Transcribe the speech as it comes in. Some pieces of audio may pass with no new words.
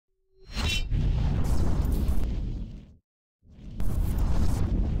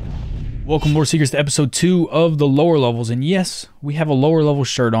Welcome, Loreseekers, to episode 2 of the lower levels. And yes, we have a lower level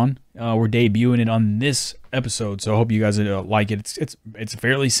shirt on. We're debuting it on this episode, so I hope you guys like it. It's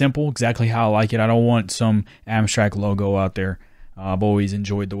fairly simple, exactly how I like it. I don't want some abstract logo out there. I've always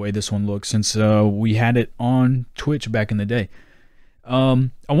enjoyed the way this one looks since we had it on Twitch back in the day. I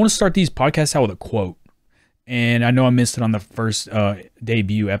want to start these podcasts out with a quote. And I know I missed it on the first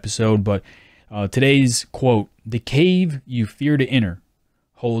debut episode, but today's quote: "The cave you fear to enter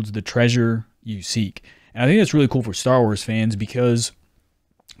holds the treasure you seek." And I think that's really cool for Star Wars fans because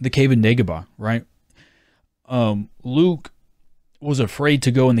the cave in Dagobah, right? Luke was afraid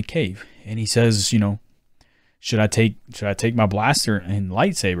to go in the cave, and he says, you know, should I take my blaster and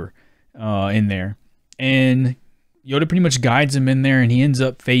lightsaber in there? And Yoda pretty much guides him in there, and he ends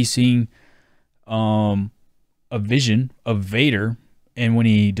up facing a vision of Vader, and when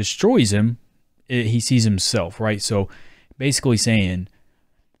he destroys him, he sees himself, right? So basically saying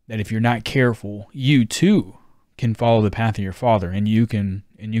that if you're not careful, you too can follow the path of your father, and you can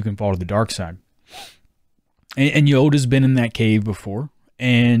fall to the dark side. And Yoda's been in that cave before,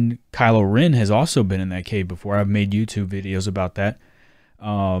 and Kylo Ren has also been in that cave before. I've made YouTube videos about that.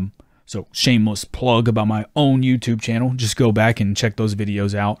 So shameless plug about my own YouTube channel. Just go back and check those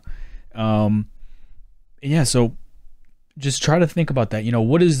videos out. Yeah, so just try to think about that. You know,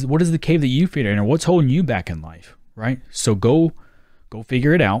 what is the cave that you fear in, or what's holding you back in life, right? So go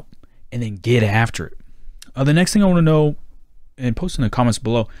figure it out and then get after it. The next thing I want to know, and post in the comments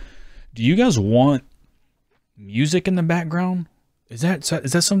below, do you guys want music in the background? Is that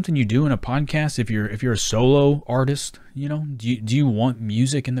something you do in a podcast? If you're a solo artist, you know, do you want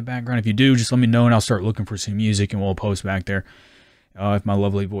music in the background? If you do, just let me know and I'll start looking for some music and we'll post back there if my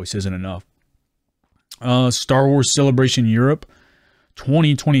lovely voice isn't enough. Star Wars Celebration Europe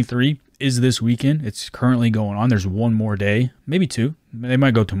 2023 is this weekend. It's currently going on. There's one more day, maybe two. They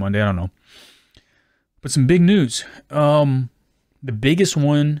might go to Monday. I don't know. But some big news. The biggest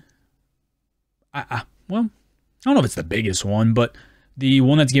one, well, I don't know if it's the biggest one, but the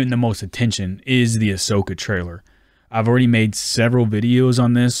one that's getting the most attention is the Ahsoka trailer. I've already made several videos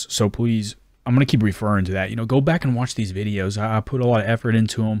on this, so please, I'm going to keep referring to that. You know, go back and watch these videos. I put a lot of effort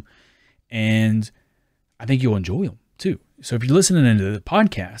into them, and I think you'll enjoy them too. So if you're listening into the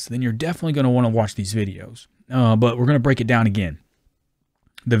podcast, then you're definitely going to want to watch these videos. But we're going to break it down again.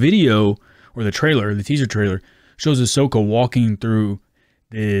 The video, or the trailer, the teaser trailer, shows Ahsoka walking through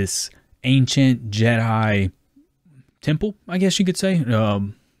this ancient Jedi temple, I guess you could say,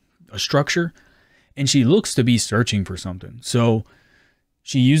 a structure, and she looks to be searching for something. So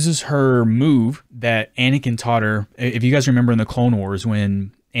she uses her move that Anakin taught her. If you guys remember in the Clone Wars,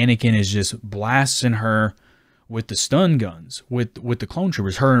 when Anakin is just blasting her with the stun guns, with the clone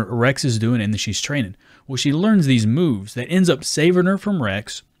troopers, her and Rex is doing it, and then she's training. Well, she learns these moves that ends up saving her from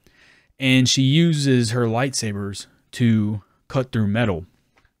Rex, and she uses her lightsabers to cut through metal.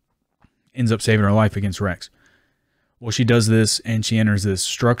 Ends up saving her life against Rex. Well, she does this, and she enters this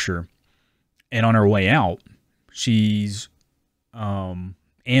structure, and on her way out, she's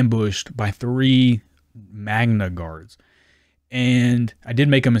ambushed by 3 Magna guards. And I did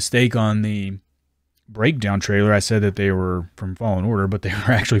make a mistake on the breakdown trailer. I said that they were from Fallen Order, but they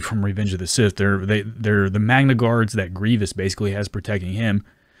were actually from Revenge of the Sith. They're the Magna guards that Grievous basically has protecting him,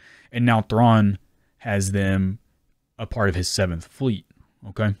 and now Thrawn has them a part of his 7th fleet.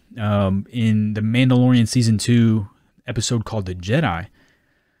 Okay, in the Mandalorian season 2 episode called The Jedi,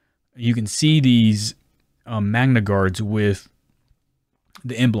 you can see these Magna guards with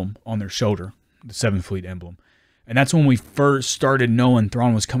the emblem on their shoulder, the 7th fleet emblem. And that's when we first started knowing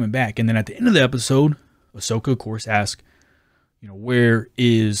Thrawn was coming back. And then at the end of the episode, Ahsoka, of course, asks, you know, where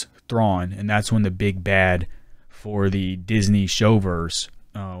is Thrawn? And that's when the big bad for the Disney showverse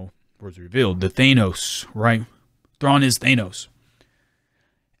was revealed. The Thanos, right? Thrawn is Thanos.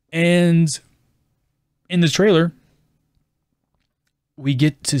 And in the trailer, we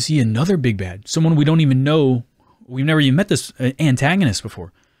get to see another big bad. Someone we don't even know. We've never even met this antagonist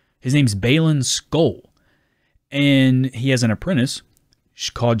before. His name's Baylan Skoll. And he has an apprentice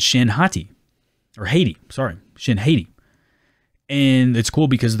called Shin Hati. Or Hati, sorry. Shin Hati. And it's cool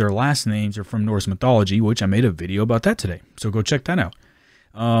because their last names are from Norse mythology, which I made a video about that today. So go check that out.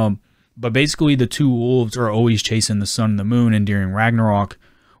 But basically the two wolves are always chasing the sun and the moon. And during Ragnarok,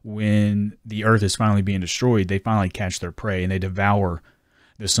 when the earth is finally being destroyed, they finally catch their prey and they devour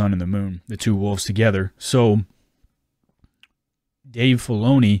the sun and the moon, the two wolves together. So Dave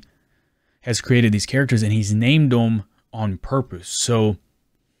Filoni has created these characters, and he's named them on purpose. So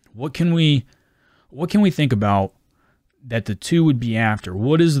what can we think about that the two would be after?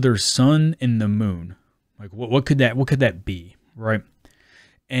 What is their sun and the moon? Like what could that be, right?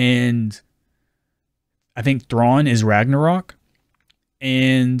 And I think Thrawn is Ragnarok.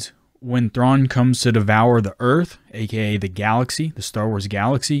 And when Thrawn comes to devour the Earth, aka the galaxy, the Star Wars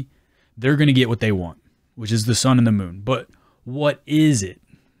galaxy, they're going to get what they want, which is the sun and the moon. But what is it?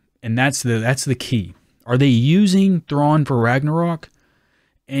 And that's the key. Are they using Thrawn for Ragnarok?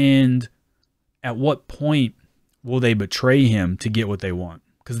 And at what point will they betray him to get what they want?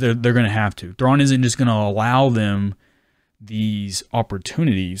 Because they're going to have to. Thrawn isn't just going to allow them these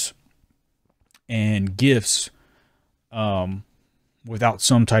opportunities and gifts without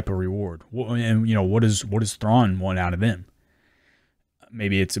some type of reward. And what does Thrawn want out of them?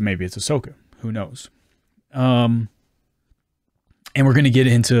 Maybe it's Ahsoka. Who knows? And we're going to get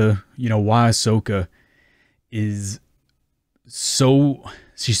into why Ahsoka is so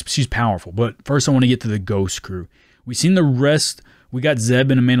she's powerful. But first, I want to get to the Ghost Crew. We've seen the rest. We got Zeb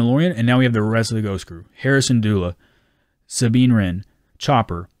and a Mandalorian, and now we have the rest of the Ghost Crew: Harrison Dula, Sabine Wren,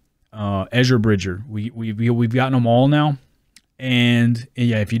 Chopper, Ezra Bridger. We've gotten them all now. And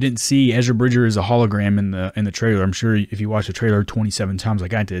yeah, if you didn't see, Ezra Bridger is a hologram in the trailer. I'm sure if you watched the trailer 27 times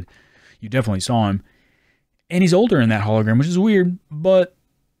like I did, you definitely saw him. And he's older in that hologram, which is weird, but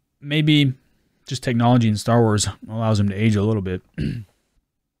maybe just technology in Star Wars allows him to age a little bit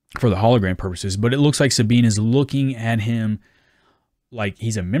for the hologram purposes. But it looks like Sabine is looking at him like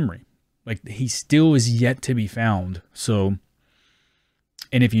he's a memory. Like he still is yet to be found. So,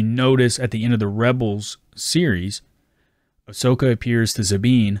 and if you notice at the end of the Rebels series, Ahsoka appears to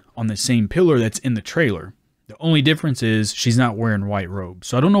Sabine on the same pillar that's in the trailer. The only difference is she's not wearing white robes.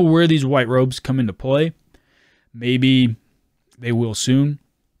 So I don't know where these white robes come into play. Maybe they will soon.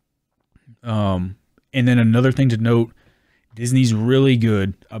 And then another thing to note, Disney's really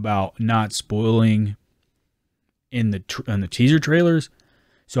good about not spoiling in the teaser trailers.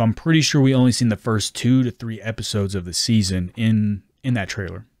 So I'm pretty sure we only seen the first 2 to 3 episodes of the season in that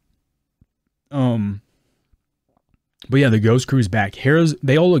trailer. But yeah, the Ghost Crew is back.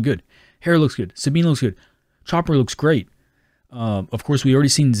 They all look good. Hera looks good. Sabine looks good. Chopper looks great. Of course, we already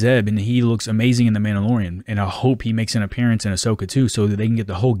seen Zeb, and he looks amazing in The Mandalorian. And I hope he makes an appearance in Ahsoka too, so that they can get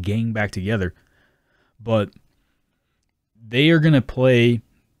the whole gang back together. But they are going to play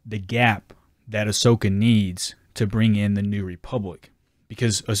the gap that Ahsoka needs to bring in the New Republic.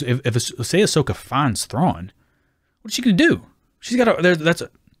 Because if say Ahsoka finds Thrawn, what's she going to do? She's got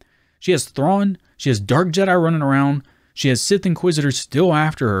she has Thrawn. She has Dark Jedi running around. She has Sith Inquisitors still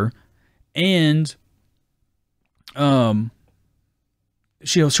after her. And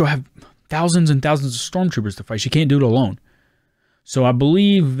she'll have thousands and thousands of stormtroopers to fight. She can't do it alone. So I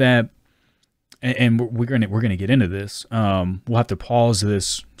believe that, and we're gonna get into this. We'll have to pause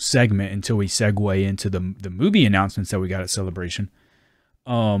this segment until we segue into the movie announcements that we got at Celebration.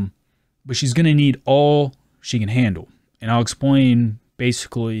 But she's gonna need all she can handle, and I'll explain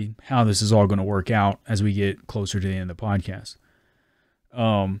basically how this is all going to work out as we get closer to the end of the podcast.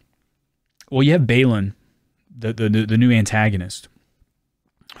 Well, you have Balin, the new antagonist,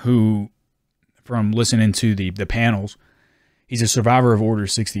 who, from listening to the panels, he's a survivor of Order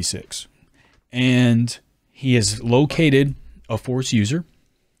 66. And he has located a Force user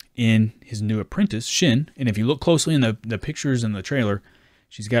in his new apprentice, Shin. And if you look closely in the pictures in the trailer,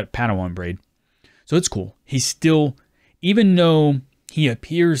 she's got Padawan braid. So it's cool. He's still, even though he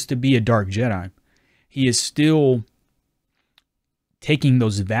appears to be a Dark Jedi, he is still taking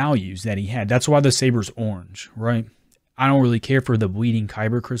those values that he had. That's why the saber's orange, right? I don't really care for the bleeding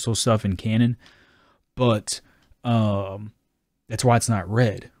Kyber crystal stuff in canon, but that's why it's not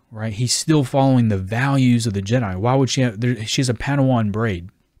red, right? He's still following the values of the Jedi. Why would she have? She has a Padawan braid,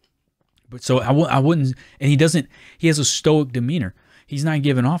 but so I wouldn't. And he has a stoic demeanor. He's not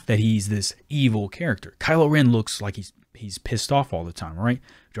giving off that he's this evil character. Kylo Ren looks like he's pissed off all the time, right?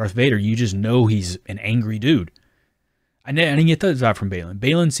 Darth Vader, you just know he's an angry dude. I didn't get that vibe from Balin.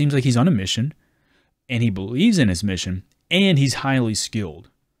 Balin seems like he's on a mission, and he believes in his mission, and he's highly skilled.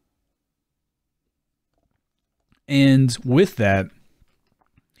 And with that,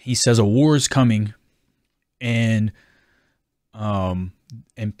 he says a war is coming, and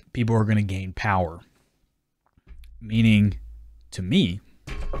people are going to gain power. Meaning, to me,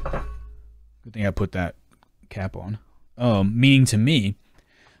 good thing I put that cap on. Meaning to me,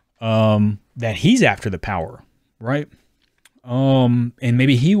 that he's after the power, right? And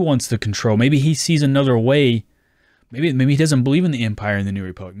maybe he wants the control. Maybe he sees another way. Maybe he doesn't believe in the Empire and the New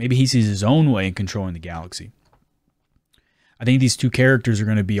Republic. Maybe he sees his own way in controlling the galaxy. I think these two characters are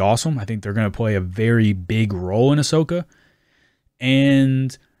going to be awesome. I think they're going to play a very big role in Ahsoka.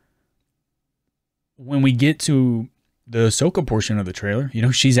 And when we get to the Ahsoka portion of the trailer, you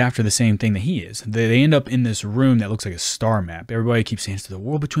know, she's after the same thing that he is. They end up in this room that looks like a star map. Everybody keeps saying it's the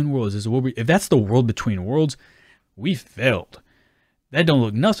world between worlds. If that's the world between worlds, we failed. That don't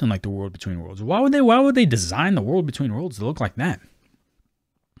look nothing like the world between worlds. Why would they design the world between worlds to look like that?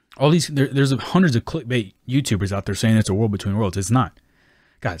 All these there's hundreds of clickbait YouTubers out there saying it's a world between worlds. It's not.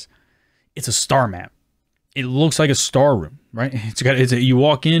 Guys, it's a star map. It looks like a star room, right? You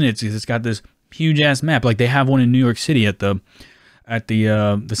walk in, it's got this huge ass map, like they have one in New York City at the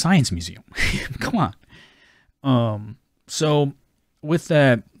Science Museum. Come on. So with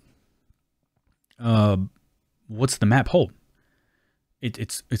that, what's the map hold?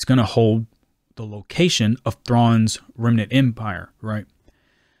 It's gonna hold the location of Thrawn's remnant empire, right?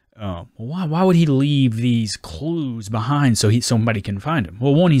 Why would he leave these clues behind so somebody can find him?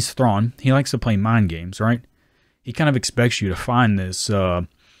 Well, one, he's Thrawn. He likes to play mind games, right? He kind of expects you to find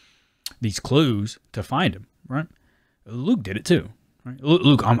these clues to find him, right? Luke did it too, right?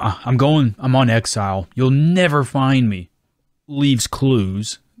 Luke, I'm on exile. You'll never find me. Leaves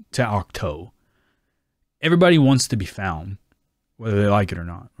clues to Octo. Everybody wants to be found, whether they like it or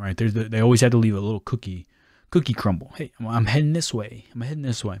not, right? They always had to leave a little cookie crumble. Hey, I'm heading this way. I'm heading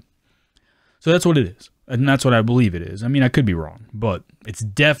this way. So that's what it is. And that's what I believe it is. I mean, I could be wrong, but it's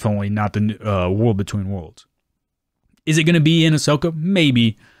definitely not the world between worlds. Is it going to be in Ahsoka?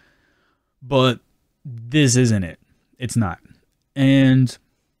 Maybe. But this isn't it. It's not. And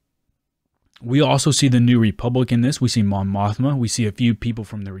we also see the New Republic in this. We see Mon Mothma. We see a few people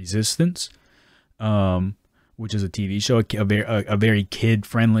from the Resistance, which is a TV show, a very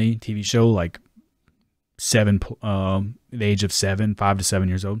kid-friendly TV show, like the age of 5 to 7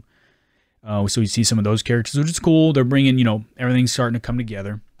 years old. So we see some of those characters, which is cool. They're bringing, you know, everything's starting to come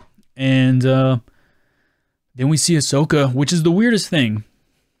together. And then we see Ahsoka, which is the weirdest thing.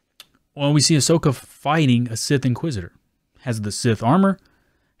 Well, we see Ahsoka fighting a Sith Inquisitor. Has the Sith armor,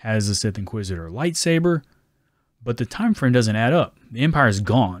 has the Sith Inquisitor lightsaber, but the time frame doesn't add up. The Empire is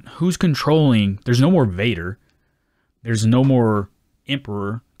gone. Who's controlling? There's no more Vader. There's no more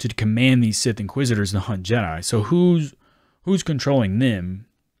Emperor to command these Sith Inquisitors to hunt Jedi. So who's controlling them?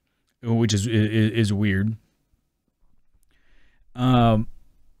 Which is weird. And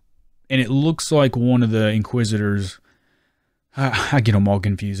it looks like one of the Inquisitors. I get them all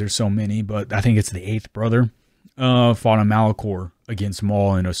confused. There's so many, but I think it's the 8th brother. Fought on Malachor against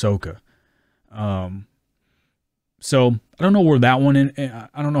Maul and Ahsoka. So I don't know where that one.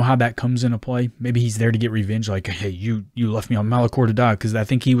 I don't know how that comes into play. Maybe he's there to get revenge. Like, hey, you left me on Malachor to die, because I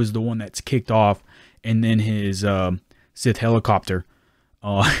think he was the one that's kicked off, and then his Sith helicopter,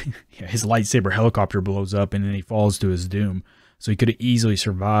 his lightsaber helicopter blows up, and then he falls to his doom. So he could have easily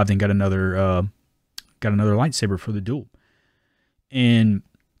survived and got another lightsaber for the duel. And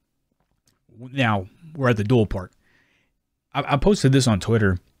now we're at the duel part. I posted this on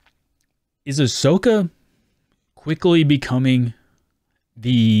Twitter. Is Ahsoka quickly becoming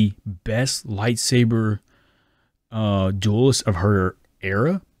the best lightsaber duelist of her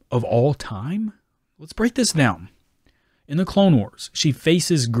era of all time? Let's break this down. In the Clone Wars, she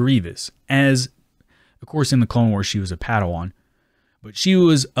faces Grievous as, of course, in the Clone Wars, she was a Padawan. But she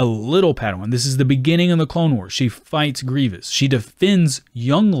was a little Padawan. This is the beginning of the Clone Wars. She fights Grievous. She defends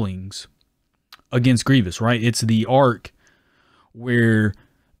younglings against Grievous, right? It's the arc where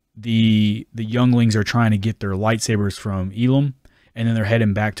the younglings are trying to get their lightsabers from Elam, and then they're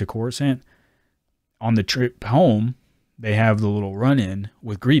heading back to Coruscant. On the trip home, they have the little run-in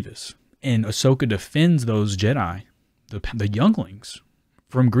with Grievous. And Ahsoka defends those Jedi, the younglings,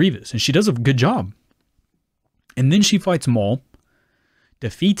 from Grievous. And she does a good job. And then she fights Maul,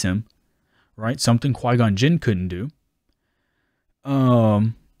 defeats him, right? Something Qui-Gon Jinn couldn't do.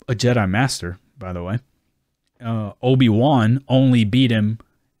 A Jedi Master, by the way. Obi-Wan only beat him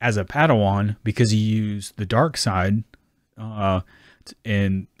as a Padawan because he used the dark side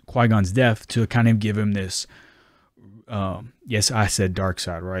and Qui-Gon's death to kind of give him this. Yes, I said dark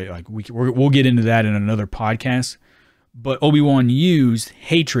side, right? Like we'll get into that in another podcast. But Obi-Wan used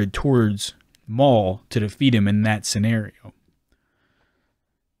hatred towards Maul to defeat him in that scenario.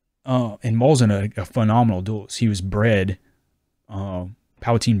 And Maul's a phenomenal duelist. He was bred.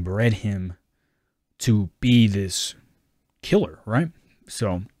 Palpatine bred him to be this killer, right?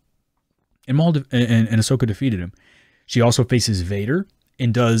 So, and Maul and Ahsoka defeated him. She also faces Vader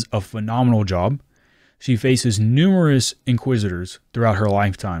and does a phenomenal job. She faces numerous Inquisitors throughout her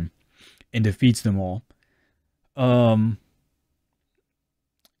lifetime and defeats them all. And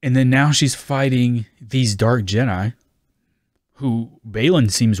then now she's fighting these Dark Jedi, who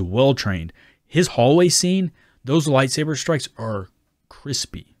Baylan seems well trained. His hallway scene, those lightsaber strikes are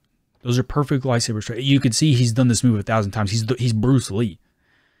crispy. Those are perfect lightsaber strikes. You could see he's done this move 1,000 times. He's Bruce Lee.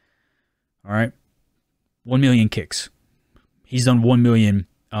 All right, 1 million kicks. He's done 1 million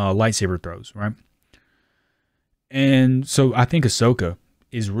lightsaber throws, right? And so I think Ahsoka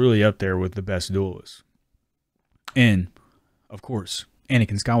is really up there with the best duelists. And of course,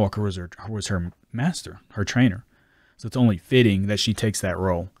 Anakin Skywalker was her master, her trainer. So it's only fitting that she takes that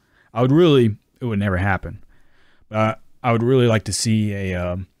role. It would never happen. But I would really like to see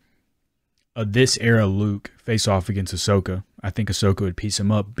a this era Luke face off against Ahsoka. I think Ahsoka would piece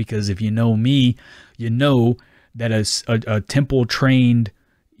him up, because if you know me, you know that a temple trained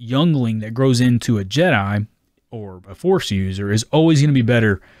youngling that grows into a Jedi or a Force user is always going to be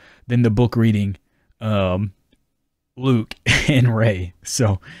better than the book reading Luke and Rey.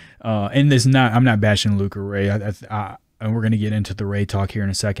 So, and I'm not bashing Luke or Rey. And we're going to get into the Rey talk here in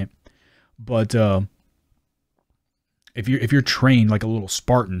a second. But if you're trained like a little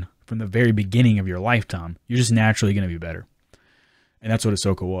Spartan from the very beginning of your lifetime, you're just naturally going to be better. And that's what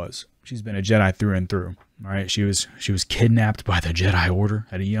Ahsoka was. She's been a Jedi through and through. All right, she was kidnapped by the Jedi Order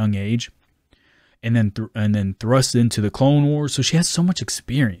at a young age, and then thrust into the Clone Wars. So she has so much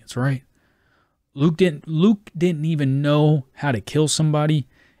experience, right? Luke didn't even know how to kill somebody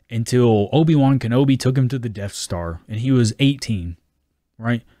until Obi-Wan Kenobi took him to the Death Star, and he was 18,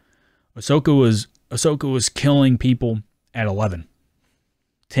 right? Ahsoka was killing people at 11,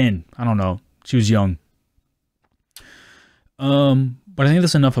 10. I don't know. She was young. But I think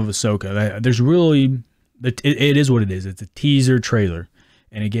that's enough of Ahsoka. There's really, it is what it is. It's a teaser trailer,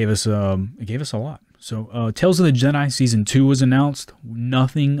 and it gave us a lot. So, Tales of the Jedi Season 2 was announced.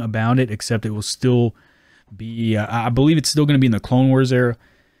 Nothing about it except it will still be, I believe it's still going to be in the Clone Wars era.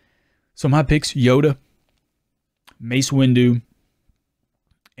 So my picks: Yoda, Mace Windu,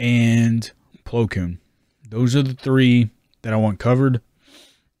 and Plo Koon. Those are the 3 that I want covered.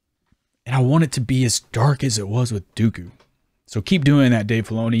 And I want it to be as dark as it was with Dooku. So keep doing that, Dave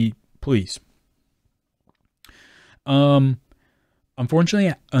Filoni, please.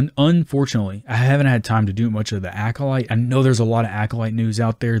 Unfortunately, I haven't had time to do much of the Acolyte. I know there's a lot of Acolyte news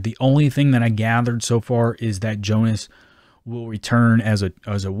out there. The only thing that I gathered so far is that Jonas will return as a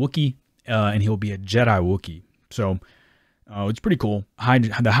Wookiee, and he'll be a Jedi Wookiee. So it's pretty cool.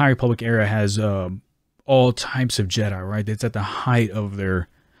 The High Republic era has all types of Jedi, right? It's at the height of their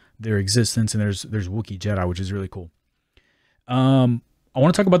existence, and there's Wookiee Jedi, which is really cool. I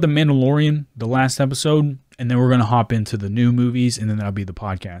want to talk about The Mandalorian, the last episode, and then we're going to hop into the new movies, and then that'll be the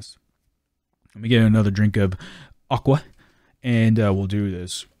podcast. Let me get another drink of aqua, and we'll do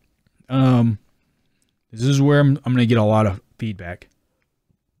this. This is where I'm going to get a lot of feedback.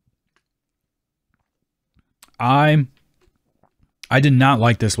 I did not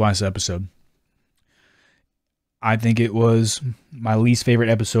like this last episode. I think it was my least favorite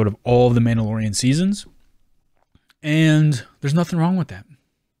episode of all of the Mandalorian seasons. And there's nothing wrong with that.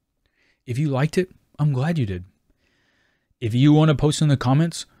 If you liked it, I'm glad you did. If you want to post in the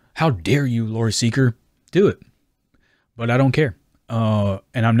comments, how dare you, Loreseeker, do it. But I don't care. And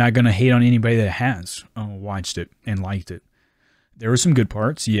I'm not going to hate on anybody that has watched it and liked it. There were some good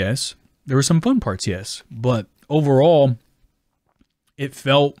parts, yes. There were some fun parts, yes. But overall, it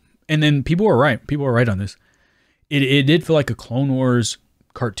felt, and then people are right. People are right on this. It did feel like a Clone Wars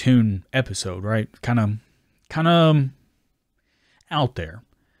cartoon episode, right? Kind of out there.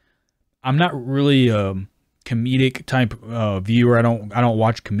 I'm not really a comedic type viewer. I don't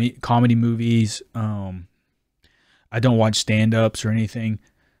watch comedy movies. I don't watch stand-ups or anything.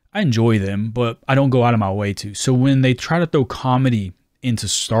 I enjoy them, but I don't go out of my way to. So when they try to throw comedy into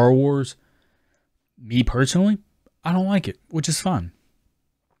Star Wars, me personally, I don't like it, which is fine.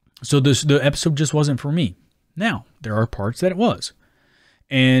 So the episode just wasn't for me. Now, there are parts that it was.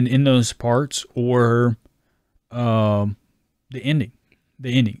 And in those parts were the ending.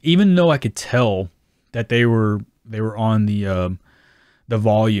 Even though I could tell that they were on the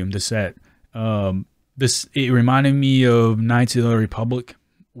volume, the set. It reminded me of Knights of the Republic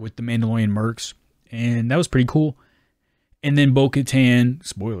with the Mandalorian mercs, and that was pretty cool. And then Bo-Katan,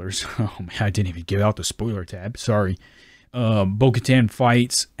 spoilers. Oh man, I didn't even give out the spoiler tab. Sorry. Bo-Katan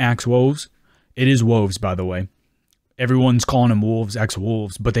fights Axe Woves. It is Wolves, by the way. Everyone's calling them Wolves, Axe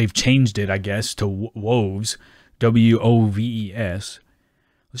Wolves, but they've changed it, I guess, to Woves, Woves.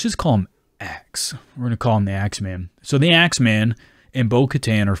 Let's just call him Axe. We're going to call him the Axeman. So the Axeman and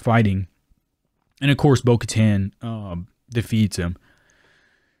Bo-Katan are fighting. And of course, Bo-Katan defeats him.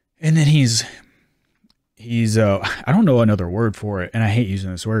 And then he's I don't know another word for it, and I hate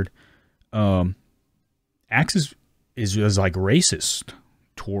using this word. Axe is like racist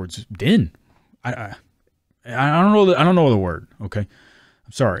towards Din. I don't know the word. Okay,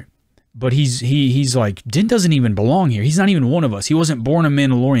 I'm sorry. But he's like, Din doesn't even belong here. He's not even one of us. He wasn't born a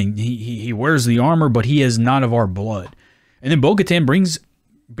Mandalorian. He wears the armor, but he is not of our blood. And then Bo-Katan brings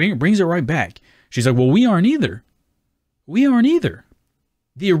it right back. She's like, well, we aren't either. We aren't either.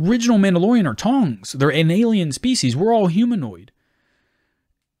 The original Mandalorian are Tongs. They're an alien species. We're all humanoid.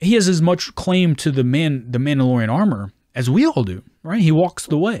 He has as much claim to the Mandalorian armor as we all do, right? He walks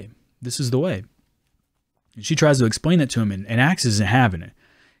the way. This is the way. And she tries to explain that to him, and Axe isn't having it.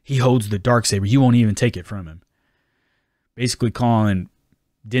 He holds the Darksaber. You won't even take it from him. Basically calling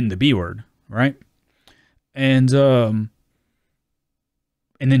Din the B word, right? And then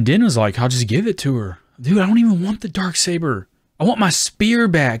Din was like, I'll just give it to her. Dude, I don't even want the Darksaber. I want my spear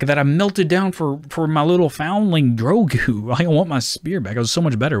back that I melted down for my little foundling Grogu. I want my spear back. I was so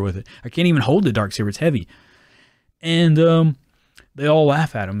much better with it. I can't even hold the Darksaber. It's heavy. And they all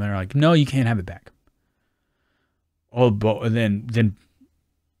laugh at him. They're like, no, you can't have it back. Oh, but then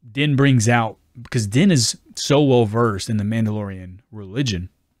Din brings out, because Din is so well versed in the Mandalorian religion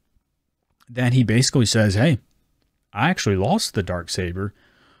that he basically says, hey, I actually lost the Darksaber.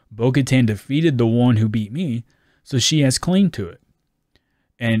 Bo-Katan defeated the one who beat me, so she has claim to it.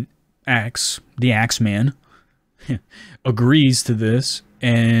 And the Axeman, agrees to this,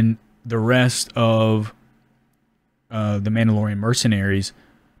 and the rest of the Mandalorian mercenaries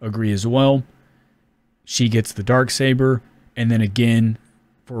agree as well. She gets the Darksaber, and then again,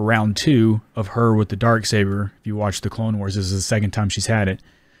 for round 2 of her with the Darksaber, if you watch the Clone Wars, this is the second time she's had it,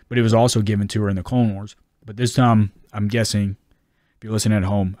 but it was also given to her in the Clone Wars. But this time, I'm guessing, if you're listening at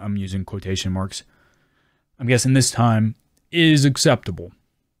home, I'm using quotation marks, I'm guessing this time is acceptable.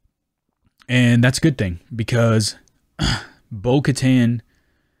 And that's a good thing, because Bo-Katan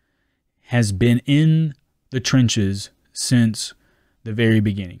has been in the trenches since the very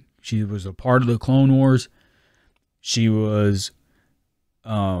beginning. She was a part of the Clone Wars. She was...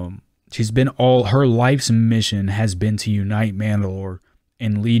 she's been all her life's mission has been to unite Mandalore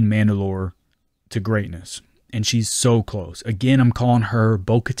and lead Mandalore to greatness, and she's so close. Again, I'm calling her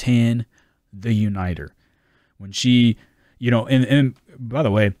Bo-Katan the Uniter. When she, and by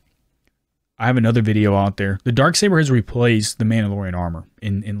the way, I have another video out there. The Darksaber has replaced the Mandalorian armor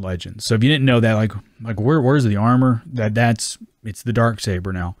in Legends. So if you didn't know that, like where's the armor? It's the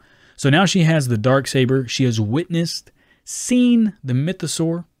Darksaber now. So now she has the Darksaber. She has seen the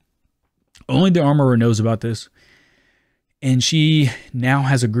mythosaur. Only the armorer knows about this. And she now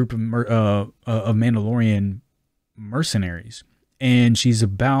has a group of Mandalorian mercenaries. And she's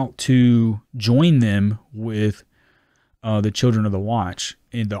about to join them with the Children of the Watch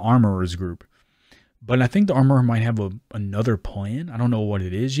in the armorer's group. But I think the armorer might have another plan. I don't know what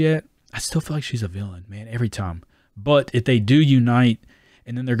it is yet. I still feel like she's a villain, man, every time. But if they do unite,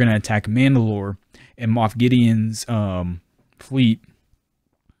 and then they're going to attack Mandalore, and Moff Gideon's fleet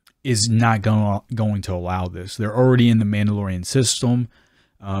is not going to allow this. They're already in the Mandalorian system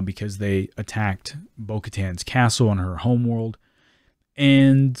because they attacked Bo-Katan's castle on her homeworld.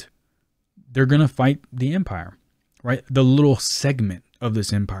 And they're going to fight the Empire, right? The little segment of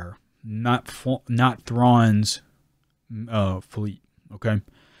this Empire, not Thrawn's fleet, okay?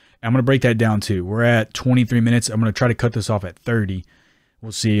 I'm going to break that down too. We're at 23 minutes. I'm going to try to cut this off at 30.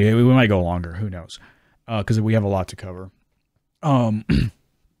 We'll see. We might go longer. Who knows? Because we have a lot to cover.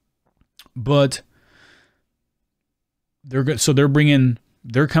 But they're good. So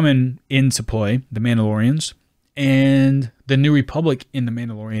they're coming into play, the Mandalorians, and the New Republic in the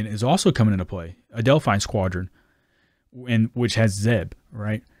Mandalorian is also coming into play. A Delphi squadron, which has Zeb,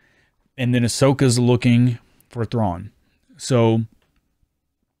 right? And then Ahsoka's looking for Thrawn. So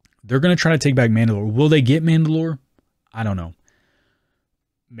they're going to try to take back Mandalore. Will they get Mandalore? I don't know.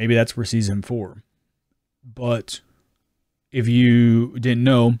 Maybe that's for season 4. But if you didn't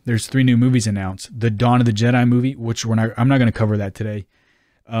know, there's 3 new movies announced. The Dawn of the Jedi movie, which I'm not going to cover that today.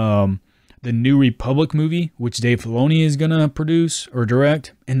 The New Republic movie, which Dave Filoni is going to produce or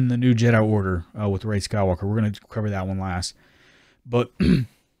direct. And the new Jedi Order with Rey Skywalker. We're going to cover that one last. But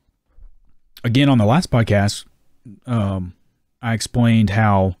again, on the last podcast, I explained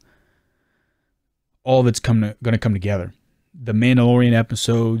how all of it's going to come together. The Mandalorian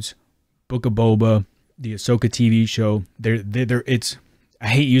episodes, Book of Boba, the Ahsoka TV show. It's I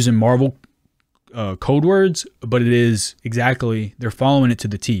hate using Marvel code words, but it is exactly, they're following it to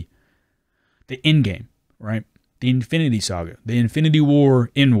the T. The Endgame, right? The Infinity Saga, the Infinity War,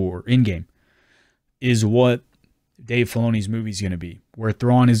 Endgame, is what Dave Filoni's movie is going to be, where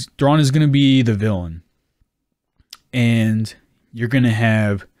Thrawn is going to be the villain, and you're going to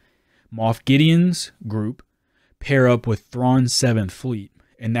have Moff Gideon's group pair up with Thrawn's 7th Fleet,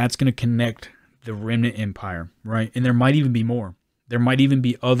 and that's going to connect the Remnant Empire, right? And there might even be more. There might even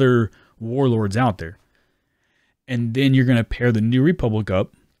be other warlords out there. And then you're going to pair the New Republic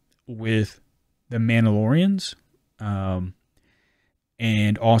up with the Mandalorians,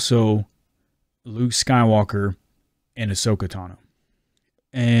 and also Luke Skywalker and Ahsoka Tano.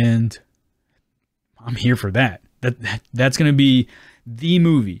 And I'm here for that. That's going to be the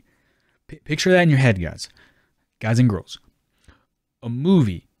movie. Picture that in your head, guys and girls. A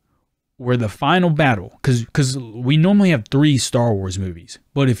movie where the final battle, because we normally have 3 Star Wars movies,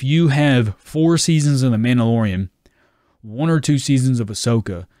 but if you have 4 seasons of The Mandalorian, 1 or 2 seasons of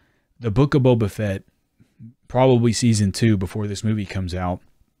Ahsoka, the Book of Boba Fett, probably season 2 before this movie comes out,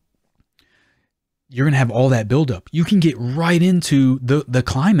 you're going to have all that buildup. You can get right into the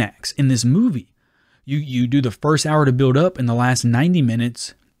climax in this movie. You do the first hour to build up, and the last 90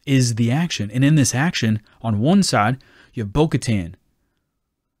 minutes is the action. And in this action, on one side, you have Bo-Katan,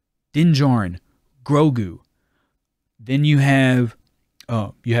 Din Djarin, Grogu. Then you have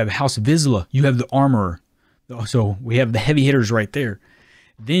House Vizsla. You have the Armorer. So we have the heavy hitters right there.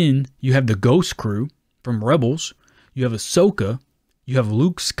 Then you have the Ghost Crew from Rebels. You have Ahsoka. You have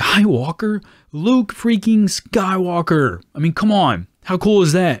Luke Skywalker. Luke freaking Skywalker. I mean, come on. How cool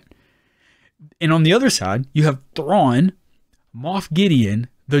is that? And on the other side, you have Thrawn, Moff Gideon,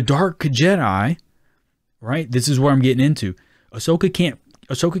 the Dark Jedi. Right? This is where I'm getting into. Ahsoka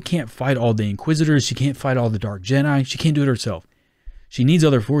can't fight all the Inquisitors. She can't fight all the Dark Jedi. She can't do it herself. She needs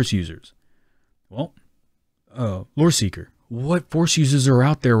other Force users. Well, Loreseeker. What Force users are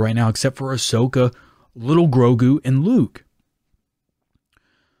out there right now except for Ahsoka, little Grogu, and Luke?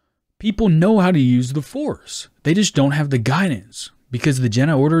 People know how to use the Force. They just don't have the guidance because the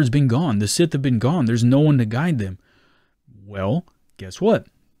Jedi Order has been gone. The Sith have been gone. There's no one to guide them. Well, guess what?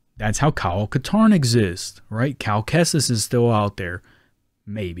 That's how Kyle Katarn exists, right? Cal Kestis is still out there.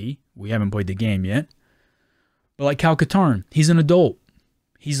 Maybe. We haven't played the game yet. But like Cal Katarn, he's an adult.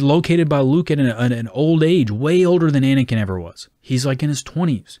 He's located by Luke at an old age, way older than Anakin ever was. He's like in his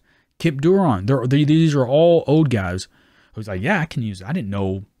 20s. Kip Duron. These are all old guys who's like, yeah, I can use it. I didn't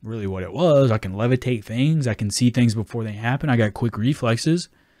know really what it was. I can levitate things. I can see things before they happen. I got quick reflexes.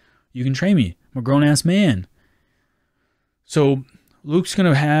 You can train me. I'm a grown-ass man. So Luke's going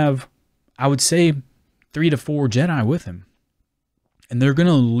to have, I would say, 3 to 4 Jedi with him. And they're going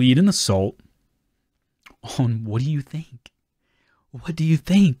to lead an assault on, what do you think? What do you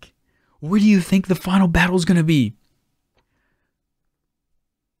think? Where do you think the final battle is going to be?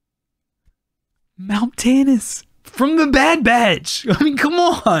 Mount Tannis from the Bad Batch. I mean, come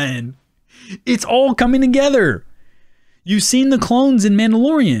on. It's all coming together. You've seen the clones in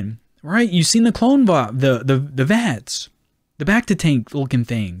Mandalorian, right? You've seen the clone the VATs, the back-to-tank looking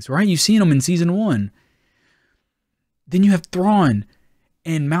things, right? You've seen them in season 1. Then you have Thrawn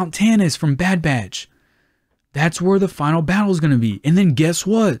and Mount Tannis from Bad Batch. That's where the final battle is going to be. And then guess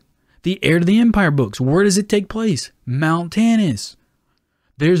what? The Heir to the Empire books. Where does it take place? Mount Tannis.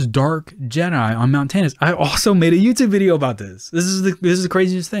 There's Dark Jedi on Mount Tannis. I also made a YouTube video about this. This is the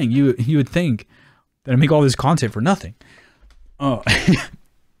craziest thing. You would think that I make all this content for nothing.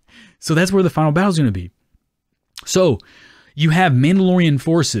 So that's where the final battle is going to be. So you have Mandalorian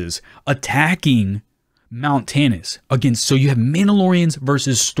forces attacking Mount Tannis against. So you have Mandalorians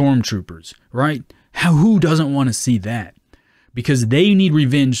versus Stormtroopers, right? Who doesn't want to see that? Because they need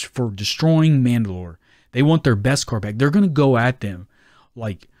revenge for destroying Mandalore. They want their best car back. They're going to go at them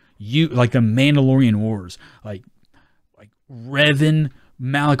like the Mandalorian Wars, like Revan,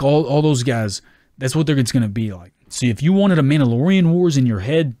 Malik, all those guys. That's what it's going to be like. So if you wanted a Mandalorian Wars in your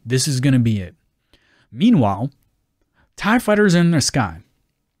head, this is going to be it. Meanwhile, TIE fighters are in the sky.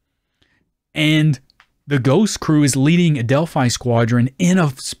 And the Ghost Crew is leading a Delphi squadron in a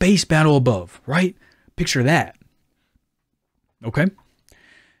space battle above, right? Picture that. Okay?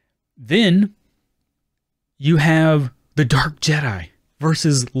 Then you have the Dark Jedi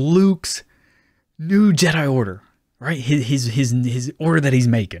versus Luke's new Jedi Order, right? His order that he's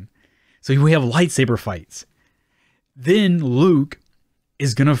making. So we have lightsaber fights. Then Luke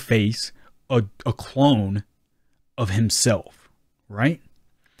is going to face a clone of himself, right?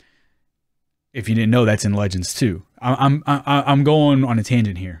 If you didn't know, that's in Legends too. I'm going on a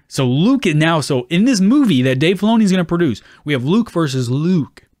tangent here. So Luke is now, so in this movie that Dave Filoni is going to produce, we have Luke versus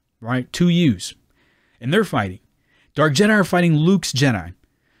Luke, right? 2 U's. And they're fighting. Dark Jedi are fighting Luke's Jedi.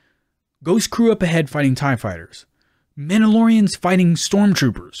 Ghost Crew up ahead fighting TIE fighters. Mandalorians fighting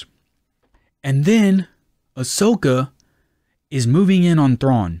Stormtroopers. And then Ahsoka is moving in on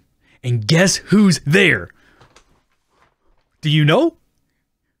Thrawn. And guess who's there? Do you know?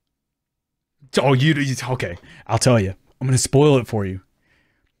 Oh, okay. I'll tell you. I'm going to spoil it for you.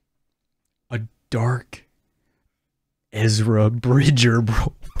 A dark Ezra Bridger,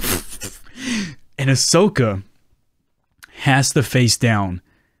 bro. And Ahsoka has to face down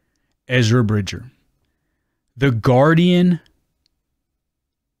Ezra Bridger, the guardian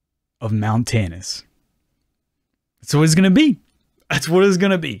of Mount Tannis. That's what it's gonna be. That's what it's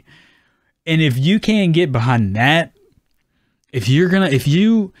gonna be. And if you can't get behind that, if you're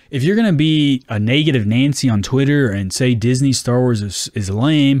gonna be a negative Nancy on Twitter and say Disney Star Wars is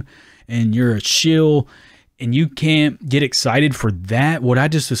lame and you're a shill, and you can't get excited for that, what I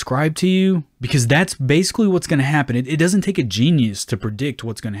just described to you, because that's basically what's going to happen. It doesn't take a genius to predict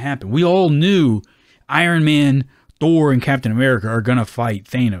what's going to happen. We all knew Iron Man, Thor, and Captain America are going to fight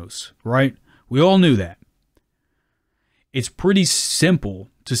Thanos, right? We all knew that. It's pretty simple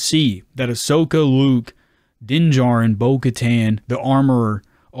to see that Ahsoka, Luke, Din Djarin, Bo-Katan, the Armorer,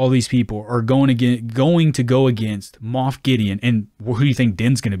 all these people are going to go against Moff Gideon. And who do you think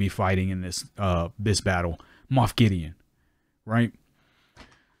Din's going to be fighting in this battle? Moff Gideon, right?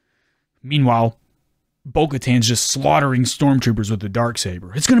 Meanwhile, Bo-Katan's just slaughtering stormtroopers with the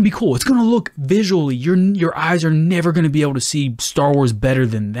Darksaber. It's going to be cool. It's going to look visually. Your eyes are never going to be able to see Star Wars better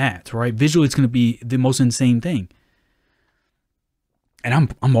than that, right? Visually, it's going to be the most insane thing. And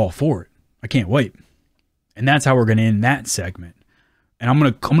I'm all for it. I can't wait. And that's how we're going to end that segment. And I'm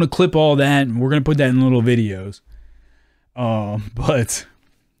gonna clip all that, and we're gonna put that in little videos. But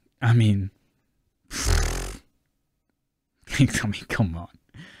I mean, come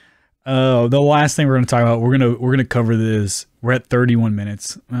on. The last thing we're gonna talk about, we're gonna cover this. We're at 31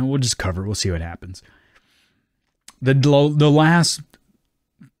 minutes. We'll just cover it. We'll see what happens. The last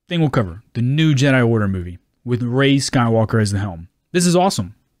thing we'll cover, the new Jedi Order movie with Rey Skywalker as the helm. This is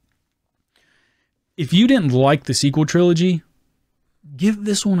awesome. If you didn't like the sequel trilogy, give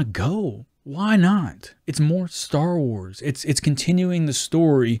this one a go. Why not? It's more Star Wars. It's continuing the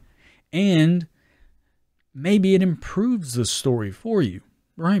story, and maybe it improves the story for you,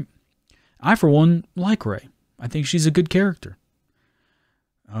 right? I, for one, like Rey. I think she's a good character.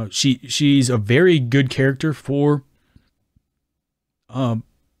 She's a very good character for the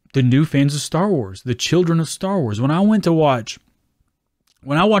new fans of Star Wars, the children of Star Wars. When I watched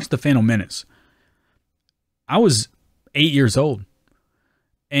The Phantom Menace, I was 8 years old.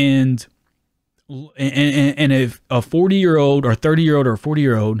 And if a 40-year-old or 30-year-old or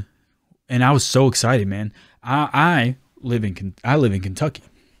 40-year-old, and I was so excited, man. I live in Kentucky,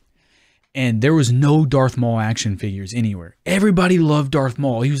 and there was no Darth Maul action figures anywhere. Everybody loved Darth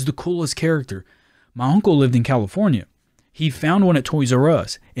Maul. He was the coolest character. My uncle lived in California. He found one at Toys R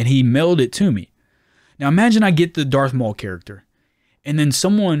Us, and he mailed it to me. Now imagine I get the Darth Maul character, and then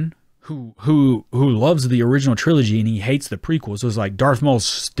someone who loves the original trilogy and he hates the prequels was like, Darth Maul's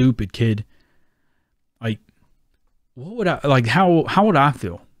stupid, kid. Like, what would I like? How would I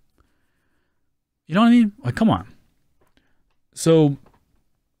feel? You know what I mean? Like, come on. So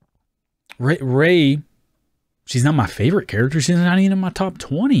Rey, she's not my favorite character. She's not even in my top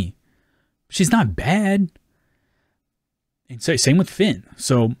 20. She's not bad. And same with Finn.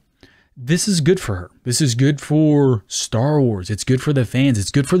 So this is good for her. This is good for Star Wars. It's good for the fans. It's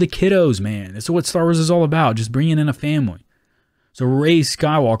good for the kiddos, man. This is what Star Wars is all about. Just bringing in a family. So Rey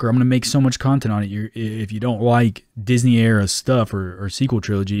Skywalker, I'm going to make so much content on it. If you don't like Disney era stuff or sequel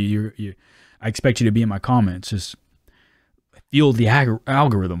trilogy, I expect you to be in my comments. Just fuel the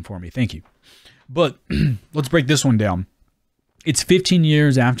algorithm for me. Thank you. But let's break this one down. It's 15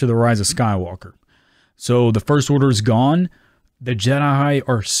 years after the rise of Skywalker. So the First Order is gone. The Jedi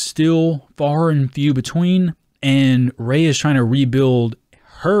are still far and few between, and Rey is trying to rebuild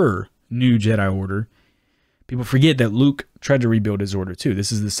her new Jedi Order. People forget that Luke tried to rebuild his order too.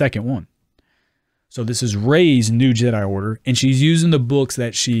 This is the second one. So this is Rey's new Jedi Order, and she's using the books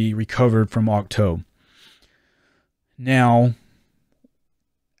that she recovered from Octo. Now,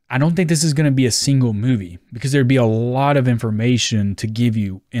 I don't think this is going to be a single movie, because there'd be a lot of information to give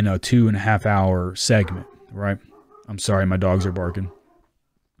you in a 2.5 hour segment, right? I'm sorry, my dogs are barking.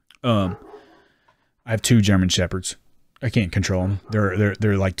 I have 2 German Shepherds. I can't control them.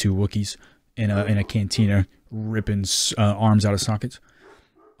 They're like 2 Wookiees in a cantina ripping arms out of sockets.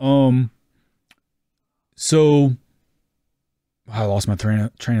 So I lost my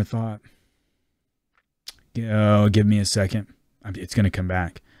train of thought. Give me a second. It's gonna come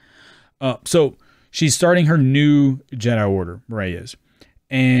back. So she's starting her new Jedi Order. Rey is,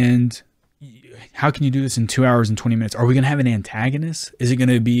 and how can you do this in 2 hours and 20 minutes? Are we going to have an antagonist? Is it going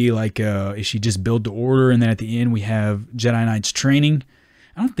to be like, is she just build the order and then at the end we have Jedi Knights training?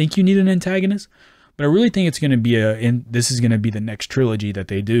 I don't think you need an antagonist, but I really think it's going to be this is going to be the next trilogy that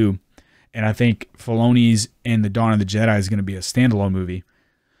they do. And I think Filoni's and the Dawn of the Jedi is going to be a standalone movie.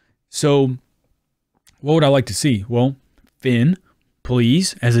 So What would I like to see? Well, Finn,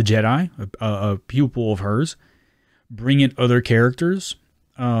 please, as a Jedi, a pupil of hers, bring in other characters.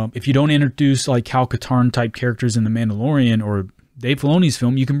 If you don't introduce like Cal Katarn type characters in The Mandalorian or Dave Filoni's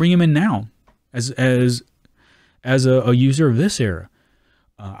film, you can bring him in now as a user of this era.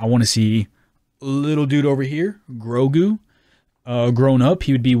 I want to see little dude over here, Grogu, grown up.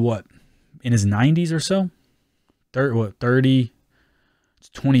 He would be what, in his 90s or so? 30,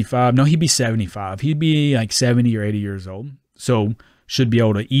 25. No, he'd be 75. He'd be like 70 or 80 years old. So should be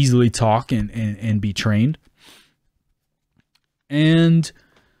able to easily talk and be trained. And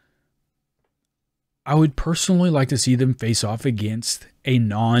I would personally like to see them face off against a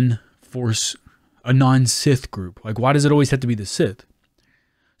non-Sith group. Like, why does it always have to be the Sith?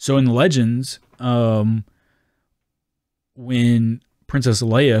 So in Legends, when Princess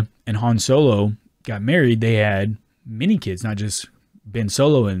Leia and Han Solo got married, they had many kids, not just Ben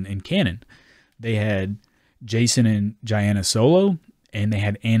Solo and canon. They had Jason and Jaina Solo, and they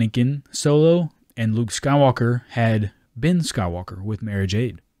had Anakin Solo, and Luke Skywalker had Ben Skywalker with Mara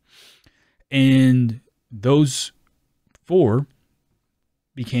Jade. And those four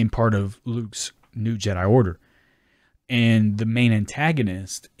became part of Luke's new Jedi Order. And the main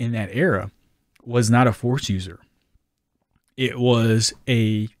antagonist in that era was not a Force user. It was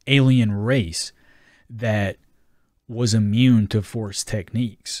a alien race that was immune to Force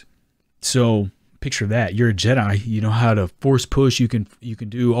techniques. So picture that. You're a Jedi. You know how to Force push. You can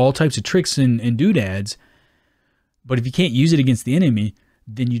do all types of tricks and doodads. But if you can't use it against the enemy,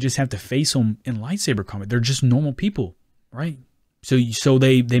 then you just have to face them in lightsaber combat. They're just normal people, right? So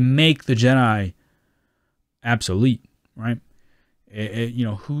they make the Jedi obsolete, right?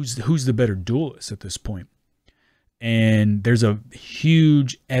 Who's the better duelist at this point? And there's a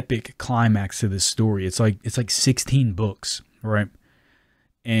huge epic climax to this story. It's like 16 books, right?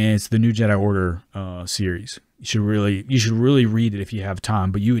 And it's the new Jedi Order series. You should really read it if you have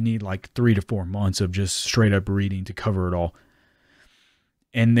time, but you would need like 3 to 4 months of just straight up reading to cover it all.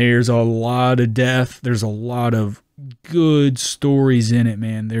 And there's a lot of death. There's a lot of good stories in it,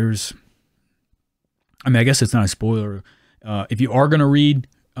 man. I guess it's not a spoiler. If you are going to read,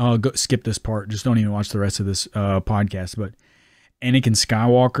 skip this part. Just don't even watch the rest of this podcast. But Anakin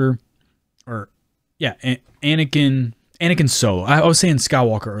Skywalker, Anakin Solo. I was saying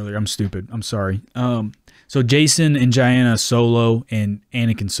Skywalker earlier. I'm stupid. I'm sorry. So Jason and Jaina Solo and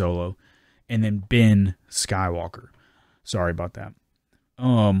Anakin Solo, and then Ben Skywalker. Sorry about that.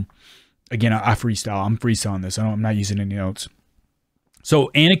 Again, I freestyle. I'm freestyling this. I'm not using any notes.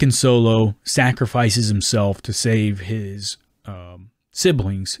 So Anakin Solo sacrifices himself to save his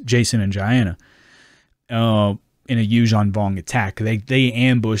siblings, Jason and Jaina, in a Yuuzhan Vong attack. They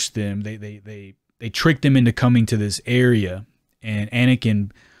ambushed them. They tricked them into coming to this area, and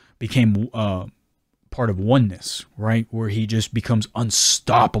Anakin became part of oneness, right? Where he just becomes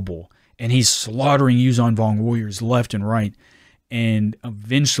unstoppable, and he's slaughtering Yuuzhan Vong warriors left and right. And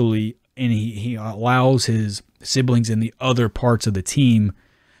eventually, he allows his siblings in the other parts of the team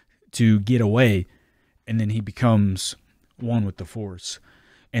to get away, and then he becomes one with the Force.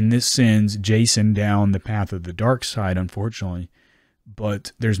 And this sends Jason down the path of the dark side, unfortunately.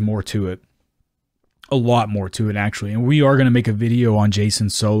 But there's more to it. A lot more to it, actually. And we are going to make a video on Jason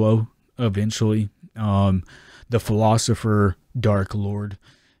Solo eventually. The philosopher, Dark Lord.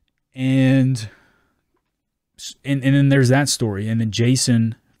 And then there's that story. And then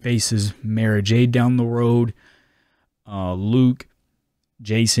Jason faces Mara Jade down the road. Luke,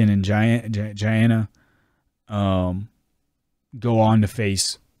 Jason, and Jaina go on to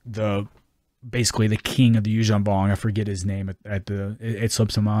face basically the king of the Yuuzhan Vong. I forget his name it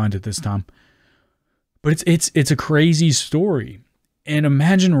slips my mind at this time. But it's a crazy story. And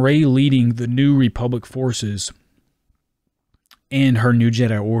imagine Rey leading the New Republic forces and her new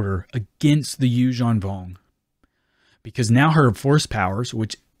Jedi Order against the Yuuzhan Vong. Because now her Force powers,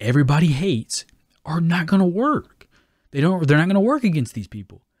 which everybody hates, are not going to work. They're not going to work against these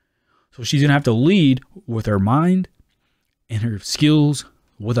people. So she's going to have to lead with her mind and her skills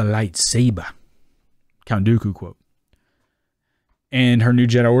with a lightsaber. Count Dooku quote. And her new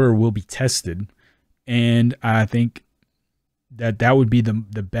Jedi Order will be tested. And I think that would be the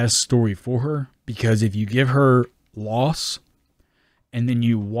best story for her. Because if you give her loss and then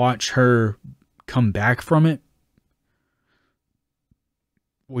you watch her come back from it,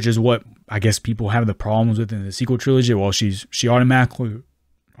 which is what I guess people have the problems with in the sequel trilogy. Well, she was automatically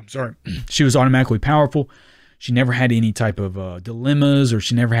powerful. She never had any type of dilemmas, or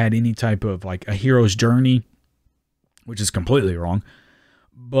she never had any type of like a hero's journey, which is completely wrong.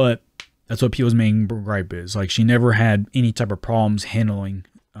 But that's what people's main gripe is. Like, she never had any type of problems handling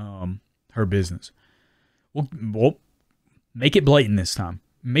her business. We'll make it blatant this time.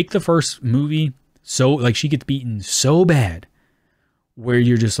 Make the first movie so, like, she gets beaten so bad where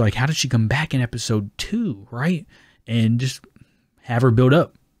you're just like, how did she come back in episode 2, right? And just have her build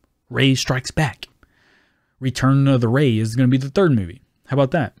up. Rey Strikes Back. Return of the Rey is going to be the 3rd movie. How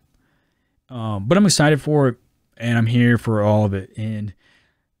about that? But I'm excited for it, and I'm here for all of it. And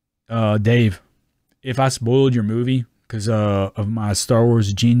Dave, if I spoiled your movie because of my Star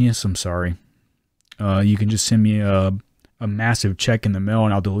Wars genius, I'm sorry. You can just send me a massive check in the mail,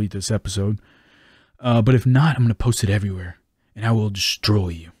 and I'll delete this episode. But if not, I'm going to post it everywhere, and I will destroy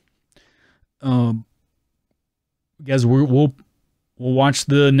you. Guys, we'll watch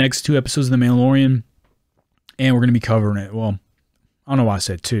the next 2 episodes of The Mandalorian, and we're going to be covering it. Well, I don't know why I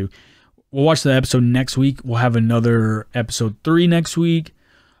said 2. We'll watch the episode next week. We'll have another episode 3 next week.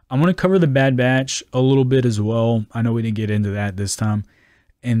 I'm going to cover the Bad Batch a little bit as well. I know we didn't get into that this time.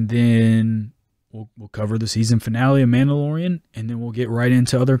 And then we'll cover the season finale of Mandalorian, and then we'll get right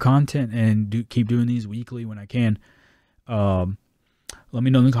into other content and keep doing these weekly when I can. Let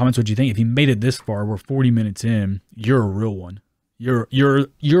me know in the comments what you think. If you made it this far, we're 40 minutes in. You're a real one. You're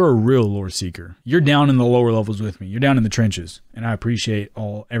a real lore seeker. You're down in the lower levels with me. You're down in the trenches, and I appreciate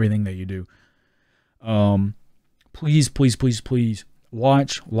everything that you do. Please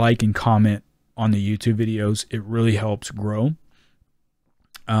watch, like, and comment on the YouTube videos. It really helps grow.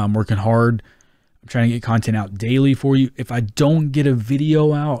 I'm working hard. I'm trying to get content out daily for you. If I don't get a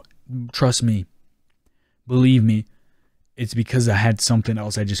video out, trust me, believe me, it's because I had something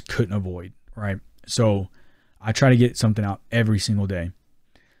else I just couldn't avoid, right? So I try to get something out every single day.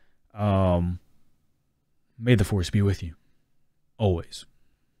 May the Force be with you. Always.